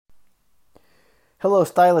Hello,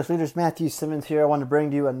 stylish leaders. Matthew Simmons here. I want to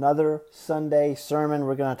bring to you another Sunday sermon.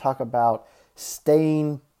 We're going to talk about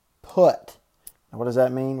staying put. Now, what does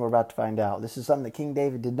that mean? We're about to find out. This is something that King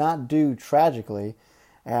David did not do tragically,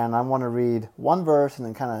 and I want to read one verse and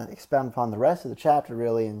then kind of expound upon the rest of the chapter,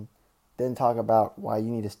 really, and then talk about why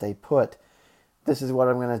you need to stay put. This is what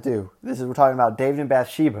I'm going to do. We're talking about David and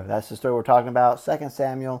Bathsheba. That's the story we're talking about. 2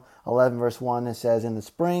 Samuel 11, verse 1, it says, "In the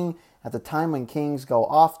spring, at the time when kings go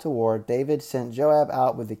off to war, David sent Joab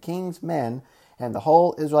out with the king's men and the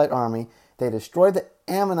whole Israelite army. They destroyed the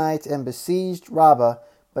Ammonites and besieged Rabbah,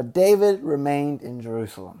 but David remained in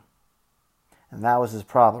Jerusalem." And that was his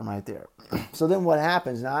problem right there. So then what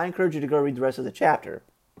happens? Now I encourage you to go read the rest of the chapter,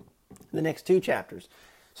 the next two chapters,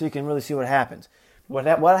 so you can really see what happens. What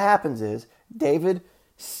happens is David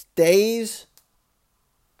stays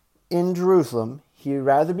in Jerusalem. He'd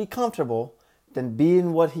rather be comfortable than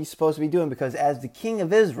being what he's supposed to be doing, because as the king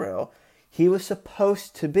of Israel, he was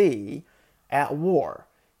supposed to be at war.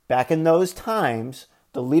 Back in those times,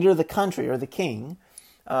 the leader of the country, or the king,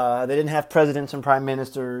 they didn't have presidents and prime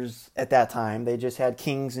ministers at that time. They just had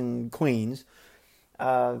kings and queens.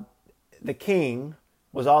 The king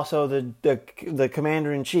was also the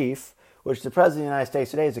commander-in-chief, which the president of the United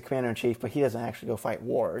States today is the commander-in-chief, but he doesn't actually go fight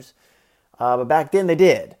wars. But back then they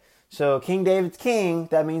did. So King David's king,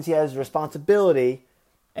 that means he has the responsibility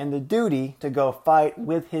and the duty to go fight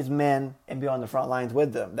with his men and be on the front lines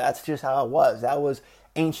with them. That's just how it was. That was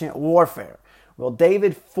ancient warfare. Well,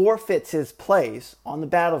 David forfeits his place on the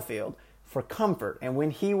battlefield for comfort. And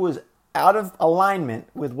when he was out of alignment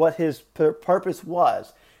with what his purpose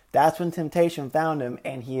was, that's when temptation found him,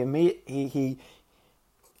 and he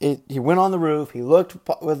went on the roof. He looked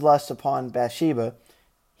with lust upon Bathsheba.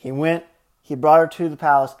 He brought her to the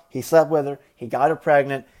palace. He slept with her. He got her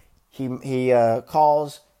pregnant. He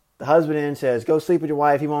calls the husband in and says, "Go sleep with your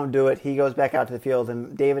wife." He won't do it. He goes back out to the field,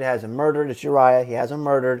 and David has him murdered. It's Uriah. He has him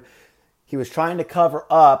murdered. He was trying to cover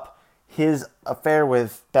up his affair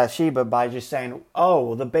with Bathsheba by just saying, "Oh,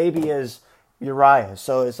 well, the baby is Uriah."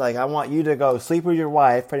 So it's like, I want you to go sleep with your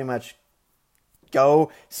wife, pretty much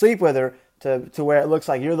go sleep with her to where it looks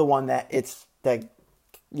like you're the one that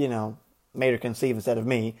made her conceive instead of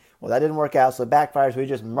me. Well, that didn't work out, so it backfires. So he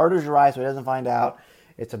just murders Uriah so he doesn't find out.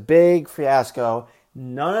 It's a big fiasco.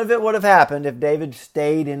 None of it would have happened if David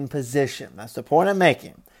stayed in position. That's the point I'm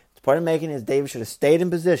making. The point I'm making is David should have stayed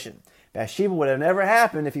in position. Bathsheba would have never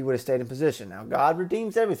happened if he would have stayed in position. Now, God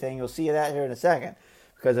redeems everything. You'll see that here in a second.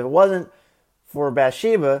 Because if it wasn't for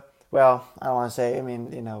Bathsheba, well, I don't want to say, we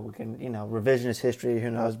can, revisionist history,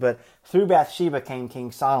 who knows. But through Bathsheba came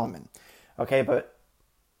King Solomon. Okay, but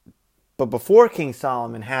before King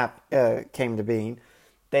Solomon came to being,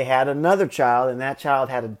 they had another child, and that child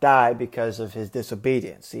had to die because of his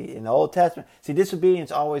disobedience. See, in the Old Testament,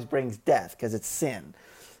 disobedience always brings death because it's sin.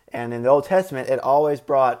 And in the Old Testament, it always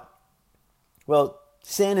brought,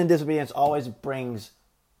 sin and disobedience always brings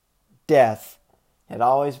death. It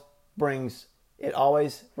always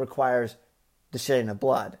requires the shedding of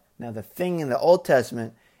blood. Now, the thing in the Old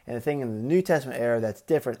Testament and the thing in the New Testament era that's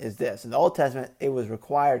different is this. In the Old Testament, it was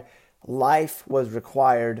required. Life was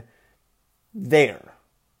required there.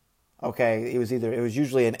 Okay, it was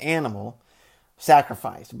usually an animal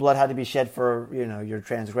sacrifice. Blood had to be shed for, your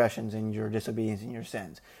transgressions and your disobedience and your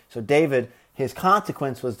sins. So David, his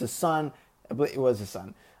consequence was the son. It was the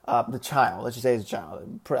son, the child. Let's just say it's a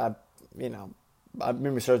child. I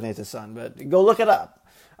remember certainly it's a son, but go look it up.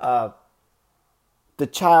 The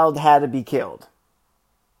child had to be killed,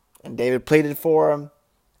 and David pleaded for him.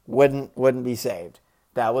 Wouldn't be saved.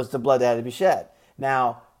 That was the blood that had to be shed.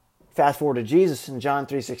 Now, fast forward to Jesus in John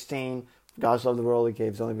 3:16. God so loved the world, He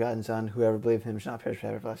gave His only begotten Son. Whoever believes in Him shall not perish but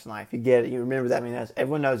have everlasting life. You get it. You remember that.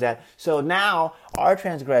 Everyone knows that. So now, our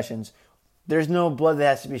transgressions, there's no blood that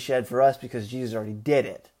has to be shed for us because Jesus already did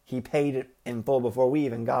it. He paid it in full before we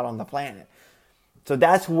even got on the planet. So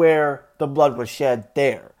that's where the blood was shed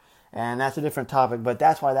there. And that's a different topic, but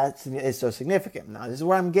that's why that is so significant. Now, this is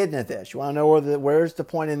where I'm getting at this. You want to know where's the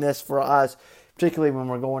point in this for us, particularly when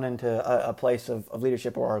we're going into a place of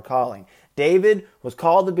leadership or our calling. David was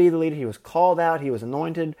called to be the leader. He was called out. He was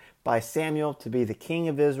anointed by Samuel to be the king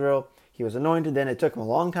of Israel. He was anointed. Then it took him a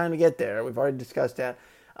long time to get there. We've already discussed that.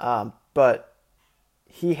 But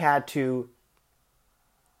he had to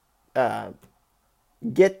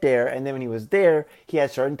get there, and then when he was there, he had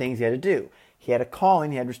certain things he had to do. He had a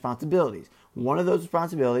calling, he had responsibilities. One of those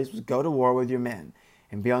responsibilities was go to war with your men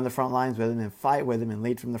and be on the front lines with them and fight with them and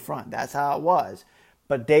lead from the front. That's how it was.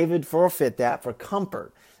 But David forfeit that for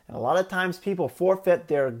comfort. And a lot of times people forfeit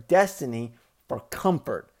their destiny for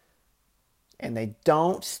comfort. And they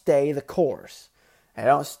don't stay the course. They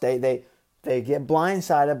don't stay. they get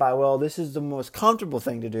blindsided by, well, this is the most comfortable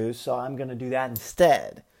thing to do, so I'm going to do that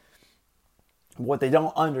instead. What they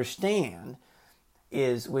don't understand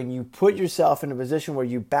is when you put yourself in a position where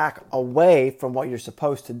you back away from what you're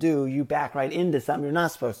supposed to do, you back right into something you're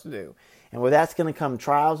not supposed to do. And where that's going to come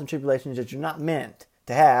trials and tribulations that you're not meant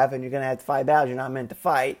to have, and you're going to have to fight battles you're not meant to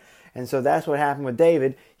fight. And so that's what happened with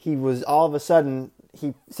David. He was all of a sudden,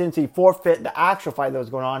 since he forfeit the actual fight that was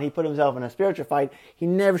going on, he put himself in a spiritual fight he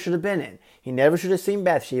never should have been in. He never should have seen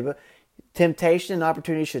Bathsheba. Temptation and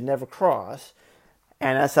opportunity should never cross.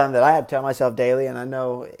 And that's something that I have to tell myself daily, and I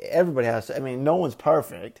know everybody has to. I mean, no one's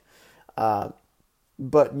perfect. But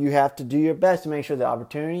you have to do your best to make sure that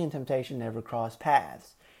opportunity and temptation never cross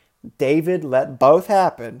paths. David let both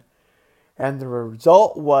happen, and the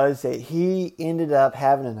result was that he ended up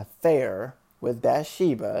having an affair with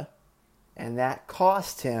Bathsheba, and that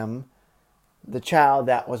cost him the child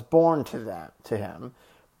that was born to him.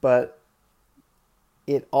 But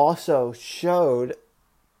it also showed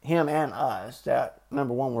him and us that,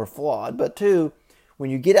 number one, we're flawed, but two,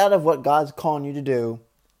 when you get out of what God's calling you to do,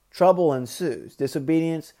 trouble ensues.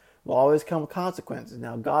 Disobedience will always come with consequences.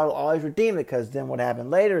 Now, God will always redeem it, because then what happened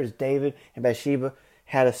later is David and Bathsheba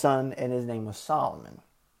had a son, and his name was Solomon.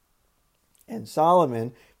 And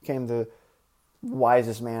Solomon became the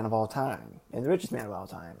wisest man of all time and the richest man of all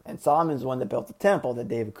time. And Solomon's the one that built the temple that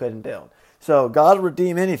David couldn't build. So God will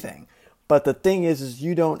redeem anything. But the thing is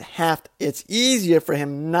you don't have to, it's easier for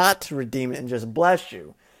him not to redeem it and just bless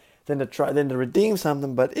you than to redeem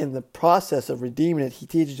something. But in the process of redeeming it, he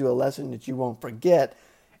teaches you a lesson that you won't forget.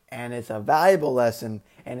 And it's a valuable lesson,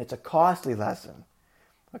 and it's a costly lesson.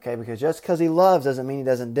 Okay, because just because he loves doesn't mean he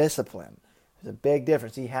doesn't discipline. There's a big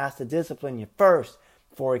difference. He has to discipline you first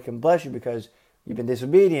before he can bless you, because you've been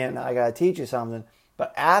disobedient. Now I got to teach you something.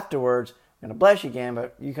 But afterwards, I'm going to bless you again,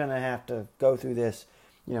 but you're going to have to go through this,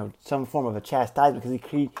 some form of a chastisement,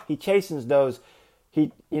 because he chastens those.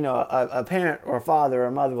 A parent or a father or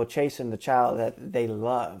a mother will chasten the child that they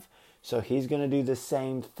love. So he's going to do the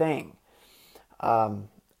same thing.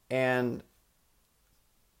 And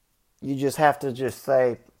you just have to just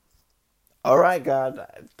say, all right, God,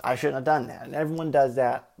 I shouldn't have done that. And everyone does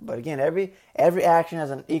that. But again, every action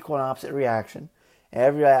has an equal and opposite reaction.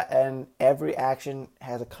 Every action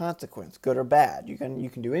has a consequence, good or bad. You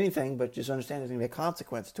can do anything, but just understand there's going to be a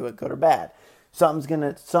consequence to it, good or bad. Something's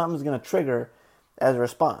gonna trigger as a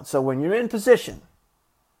response. So when you're in position,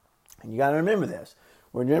 and you got to remember this,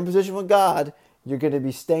 when you're in position with God, you're going to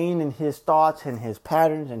be staying in His thoughts and His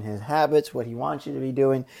patterns and His habits, what He wants you to be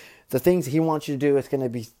doing. The things He wants you to do, it's going to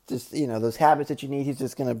be just, those habits that you need. It's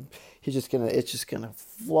just going to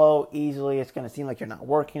flow easily. It's going to seem like you're not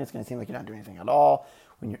working. It's going to seem like you're not doing anything at all.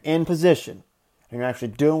 When you're in position and you're actually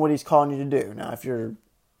doing what He's calling you to do. Now, if you're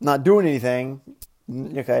not doing anything,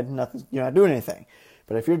 okay, you're not doing anything.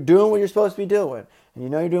 But if you're doing what you're supposed to be doing, and you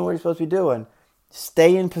know you're doing what you're supposed to be doing,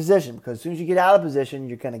 stay in position, because as soon as you get out of position,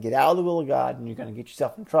 you're going to get out of the will of God, and you're going to get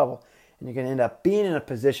yourself in trouble, and you're going to end up being in a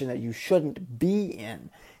position that you shouldn't be in.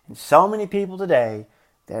 And so many people today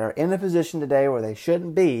that are in a position today where they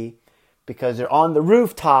shouldn't be, because they're on the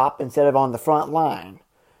rooftop instead of on the front line.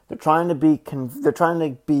 They're trying to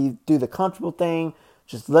do the comfortable thing.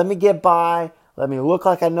 Just let me get by. Let me look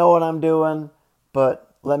like I know what I'm doing,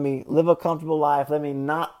 but let me live a comfortable life. Let me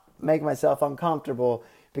not make myself uncomfortable,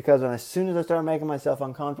 because as soon as I start making myself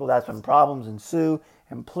uncomfortable, that's when problems ensue.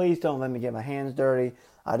 And please don't let me get my hands dirty.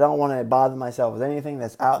 I don't want to bother myself with anything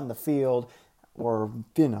that's out in the field or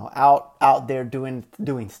out there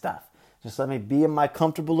doing stuff. Just let me be in my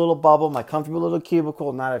comfortable little bubble, my comfortable little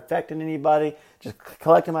cubicle, not affecting anybody, just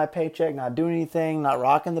collecting my paycheck, not doing anything, not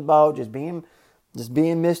rocking the boat, just being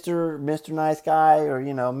Mr. Nice Guy,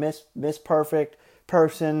 or Miss Perfect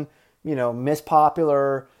person, Miss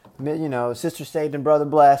Popular, Sister Saved and Brother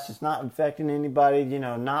Blessed. It's not affecting anybody,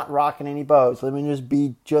 not rocking any boats. Let me just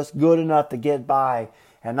be just good enough to get by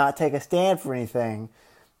and not take a stand for anything,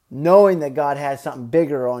 knowing that God has something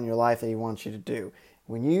bigger on your life that He wants you to do.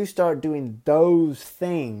 When you start doing those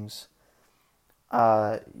things,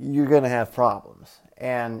 you're going to have problems.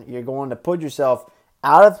 And you're going to put yourself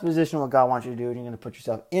out of the position what God wants you to do, and you're going to put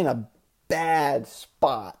yourself in a bad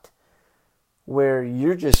spot where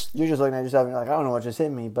you're just looking at yourself and you're like, I don't know what just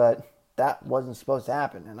hit me, but that wasn't supposed to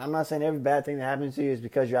happen. And I'm not saying every bad thing that happens to you is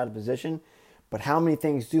because you're out of position, but how many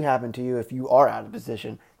things do happen to you if you are out of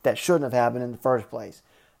position that shouldn't have happened in the first place?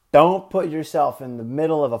 Don't put yourself in the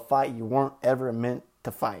middle of a fight you weren't ever meant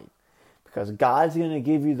to fight, because God's going to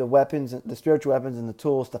give you the weapons, the spiritual weapons and the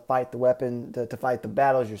tools to fight to fight the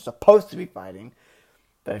battles you're supposed to be fighting.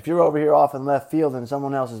 But if you're over here off in left field in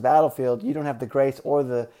someone else's battlefield, you don't have the grace or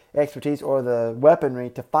the expertise or the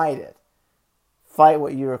weaponry to fight it. Fight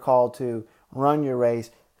what you are called to. Run your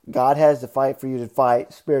race. God has the fight for you to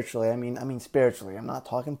fight spiritually. I mean spiritually. I'm not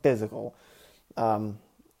talking physical. Some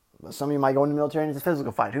of you might go in the military and it's a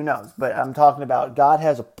physical fight. Who knows? But I'm talking about God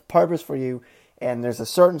has a purpose for you, and there's a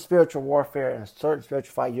certain spiritual warfare and a certain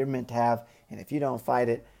spiritual fight you're meant to have. And if you don't fight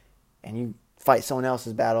it, and you fight someone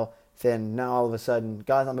else's battle, then now all of a sudden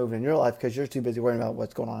God's not moving in your life because you're too busy worrying about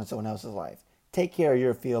what's going on in someone else's life. Take care of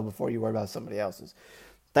your field before you worry about somebody else's.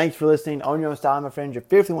 Thanks for listening. Own your own style, my friends. You're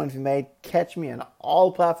fearfully wonderfully made. Catch me on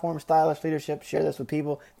all platforms, Stylish Leadership. Share this with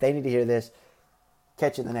people. They need to hear this.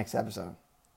 Catch you in the next episode.